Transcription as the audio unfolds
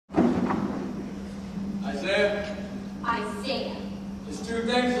Isaiah. Isaiah. There's two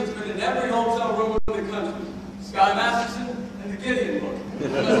things that's been in every hotel room in the country. Sky Masterson and the Gideon book.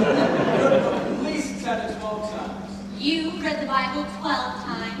 At least 10 to 12 times. You've read the Bible 12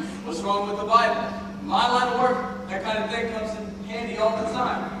 times. What's wrong with the Bible? In my line of work, that kind of thing comes in handy all the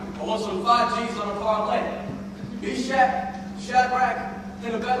time. I want some 5 G's on a parlay. Meshach, Shadrach,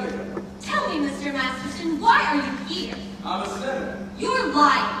 and Abednego. Tell me, Mr. Masterson, why are you here? I'm a sinner. You're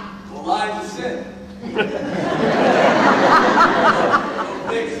lying. Well, lying's a sin. No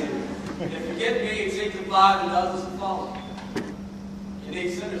big sin. If you get me, you take the 5 and others to follow. You need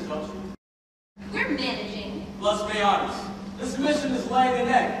sinners, don't you? We're managing. Let's be honest. This mission is laying an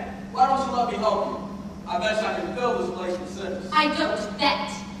egg. Why don't you let me help you? I bet you I can fill this place with sinners. I don't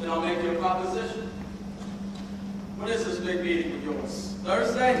bet. Then I'll make you a proposition. What is this big meeting of yours?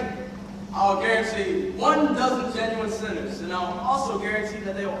 Thursday? I'll guarantee 12 genuine sinners, and I'll also guarantee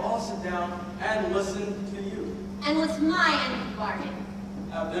that they will all sit down and listen to you. And what's my end of the bargain?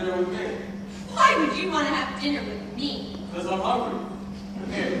 Have dinner with me. Why would you want to have dinner with me? Because I'm hungry.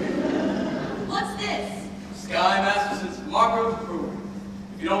 Here. What's this? Sky Masterson's marker of approval.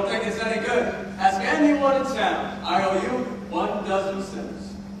 If you don't think it's any good, ask anyone in town. I owe you 12 sinners.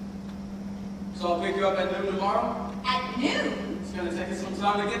 So I'll pick you up at noon tomorrow? At noon? It's going to take us some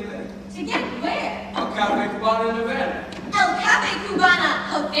time to get there. To get where? El Cafe Cubana in Havana. El Cafe Cubana,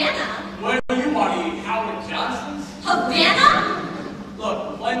 Havana? Where do you want to eat? Howard Johnson's? Havana? Look,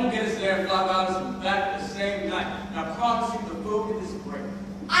 the plane will get us there in 5 hours and back the same night. And I promise you the food is great.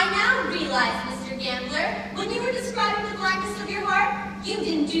 I now realize, Mr. Gambler, when you were describing the blackness of your heart, you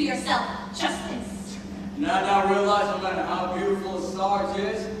didn't do yourself justice. And I now realize no matter how beautiful a Sarge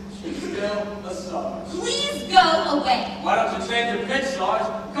is, she's still a Sarge. Please go away. Why don't you change your pitch, Sarge?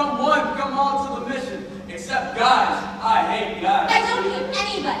 Come one, come all to the mission. Except guys. I hate guys. I don't hate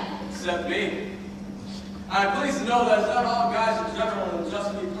anybody. Except me. I'm pleased to know that it's not all guys in general and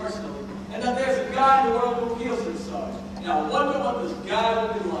just me personally, and that there's a guy in the world who appeals to the Sarge. Now, I wonder what this guy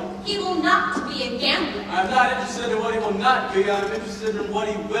will be like. He will not be a gambler. I'm not interested in what he will not be. I'm interested in what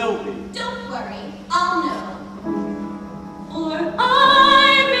he will be. Don't worry. I'll know. For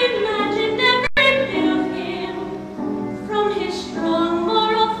I've imagined every bit of him, from his strong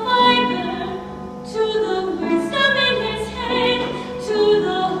moral fiber, to the wisdom in his head, to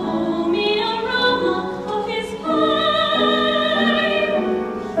the homey aroma of his pipe.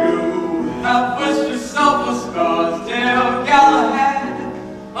 You have wished yourself a Scarsdale Galahad,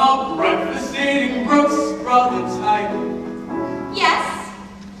 a breakfast-eating Brooks brother type. Yes.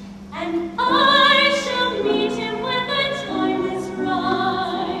 And I shall meet him when the time is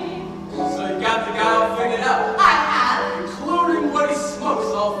right. So you got the guy all figured out? I have. Including what he smokes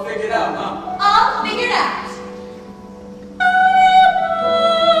all figured out, huh? All figured out.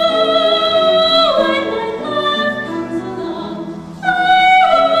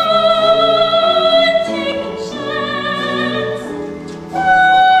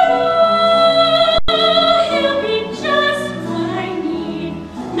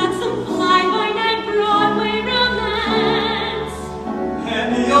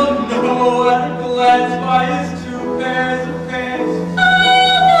 By his 2 pairs of pants.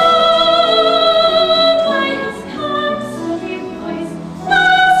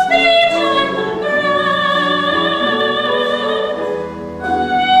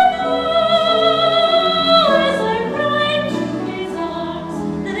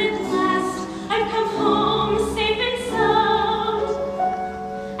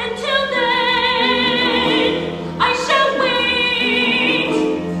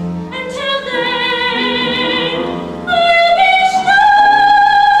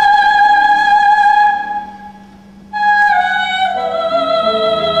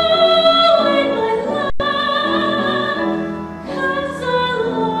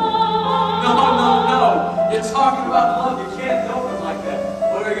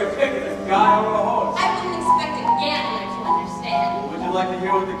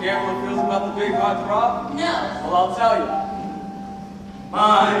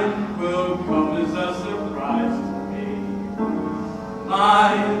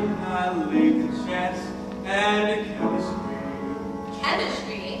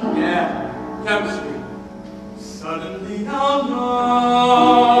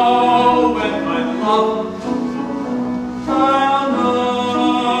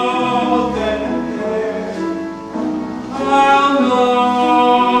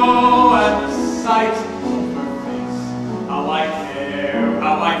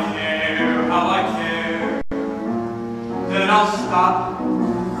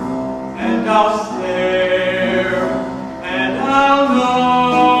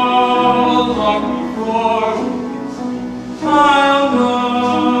 Long before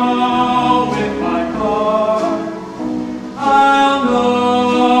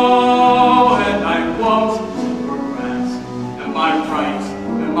white,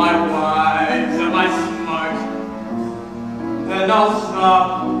 am I wise, am I smart? Then I'll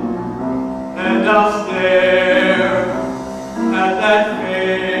stop, and I'll stare at that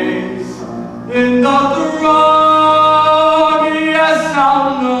face in the throng. Yes,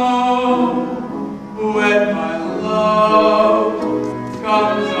 I'll know when my love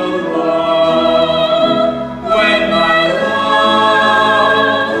comes along. When my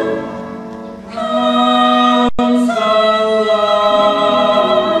love comes along.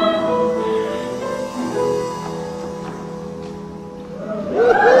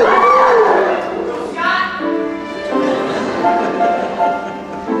 Scott!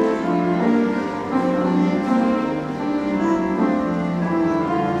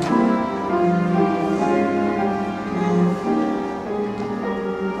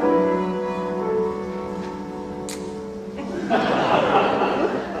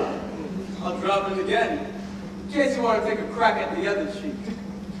 I'll drop it again, in case you want to take a crack at the other cheek.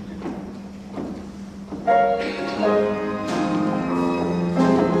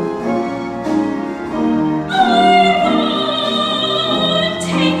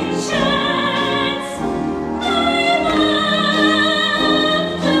 Take a chance. My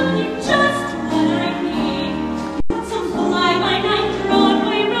love will be just what I need. Some fly-by-night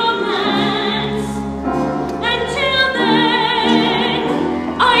Broadway romance. Until then,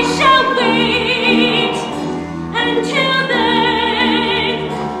 I shall wait. Until then,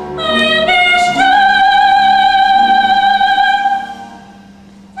 I'll be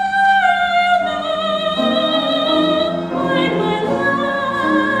when my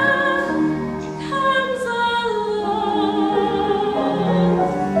love comes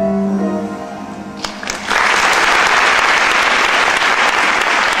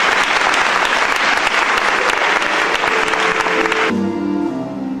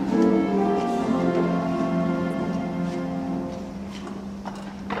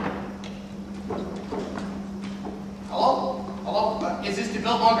Hello? Hello? Is this the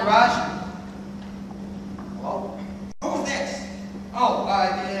Biltmore Garage? Hello? Who's this? Oh,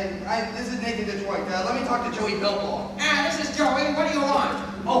 this is Nathan Detroit. Let me talk to Joey Biltmore. This is Joey. What do you want?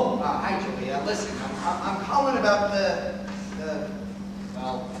 Oh, hi, Joey. Listen, I'm calling about the,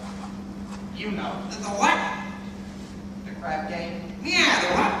 well, you know, The what? the crab game. Yeah, the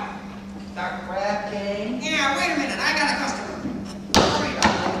what? The crab game. Yeah, wait a minute. I got a customer. Hurry up,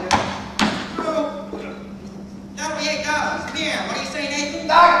 Oh, that'll be $8. Yeah, what do you say, Nathan?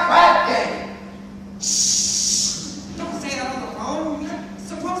 the crab game. Don't say that on the phone.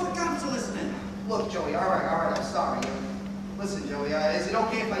 Suppose the cops are listening. Look, Joey, all right, I'm sorry. Listen, Joey, is it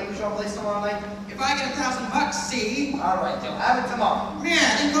okay if I use your place tomorrow night? If I get $1,000, see? All right, Joe, have it tomorrow.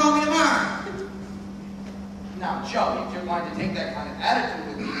 Yeah, then call me tomorrow. Now, Joe, if you're going to take that kind of attitude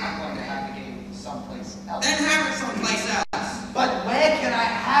with me, I'm going to have the game someplace else. Then have it someplace else. But where can I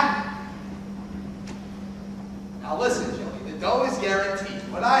have it? Now listen, Joey, the dough is guaranteed.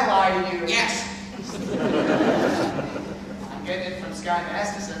 Would I lie to you? Yes. I'm getting it from Sky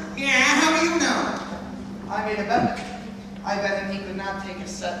Masterson. Yeah, how do you know? I made a bet. I bet him he could not take a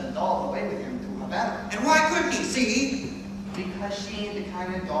 $7 away with him to Havana. And why couldn't he, see? Because she ain't the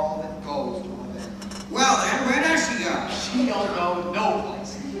kind of doll that goes to Havana. Well then, where does she go? She don't go no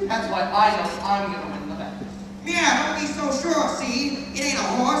place. That's why I know I'm gonna win the bet. Yeah, don't be so sure, see? It ain't a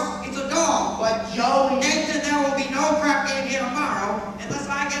horse, it's a dog. But Joey... Nathan, there will be no crap game here tomorrow unless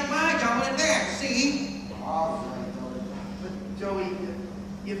I get my dough in advance, see? All right, but Joey,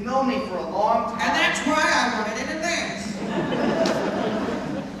 you've known me for a long time. And that's why I want it in advance.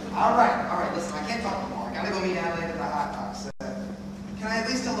 All right, listen, I can't talk no more. I gotta go meet Adelaide at the hot dogs. Can I at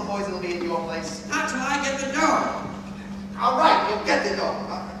least tell the boys it'll be at your place? Not till I get the dough. All right, you'll get the dough.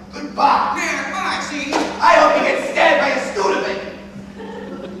 Goodbye. Man, why, see? I hope you get stabbed by a Studebaker.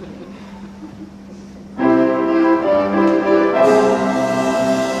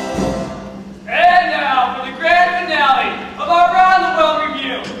 And now for the grand finale of our Round the World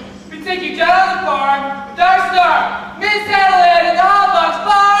review. We take you down to the farm with our star, Miss Adelaide and the Hot Dogs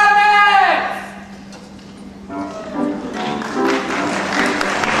Farmers!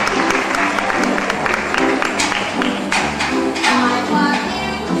 I want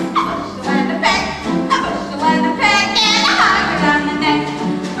you, Bushel and the Peck, Bushel and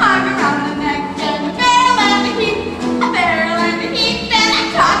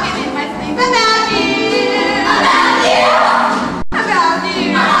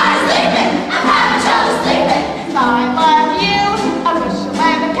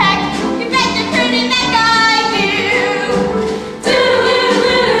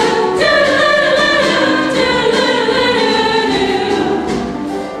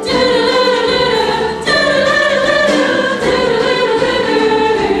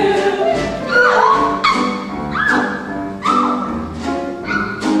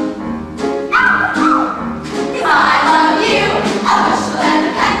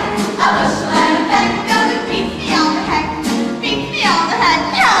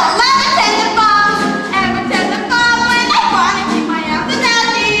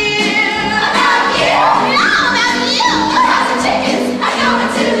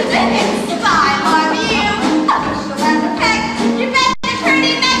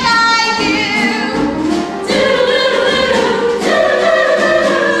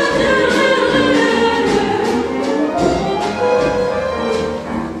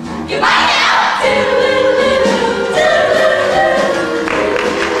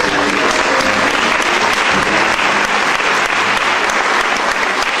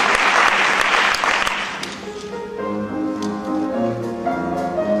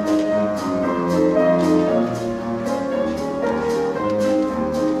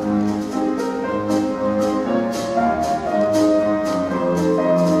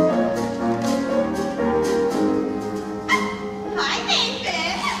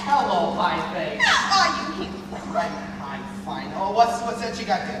that you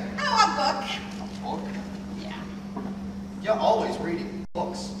got there? Oh, a book. A book? Yeah. You're always reading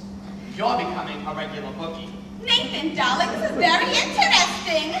books. You're becoming a regular bookie. Nathan, darling, this is very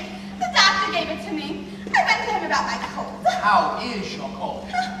interesting. The doctor gave it to me. I went to him about my cold. How is your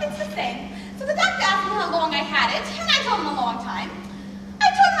cold? It's the same. So the doctor asked me how long I had it, and I told him a long time. I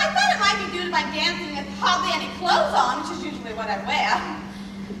told him I thought it might be due to my dancing with hardly any clothes on, which is usually what I wear.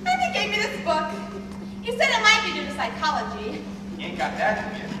 And he gave me this book. He said it might be due to psychology. You ain't got that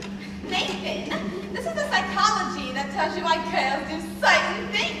from you. Nathan, this is the psychology that tells you why girls do certain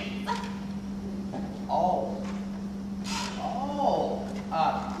things. Oh. Oh.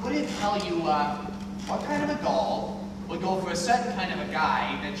 Would it tell you, what kind of a doll would go for a certain kind of a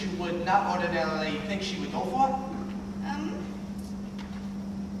guy that you would not ordinarily think she would go for?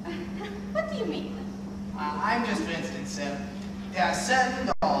 What do you mean? I'm just, for instance, there are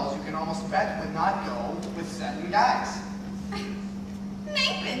certain dolls you can almost bet would not go with certain guys.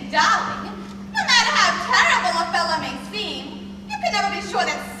 Nathan, darling, no matter how terrible a fella may seem, you can never be sure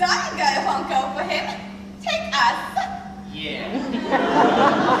that some girl won't go for him. Take us. Yeah.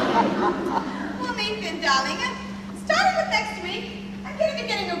 Well, Nathan, darling, starting with next week, I'm going to be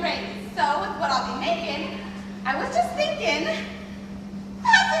getting a raise. So, with what I'll be making, I was just thinking,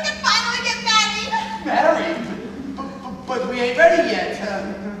 perhaps we can finally get married. Married? But we ain't ready yet.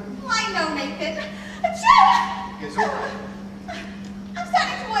 I know, Nathan. Achoo! Is it? I'm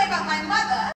starting to worry about my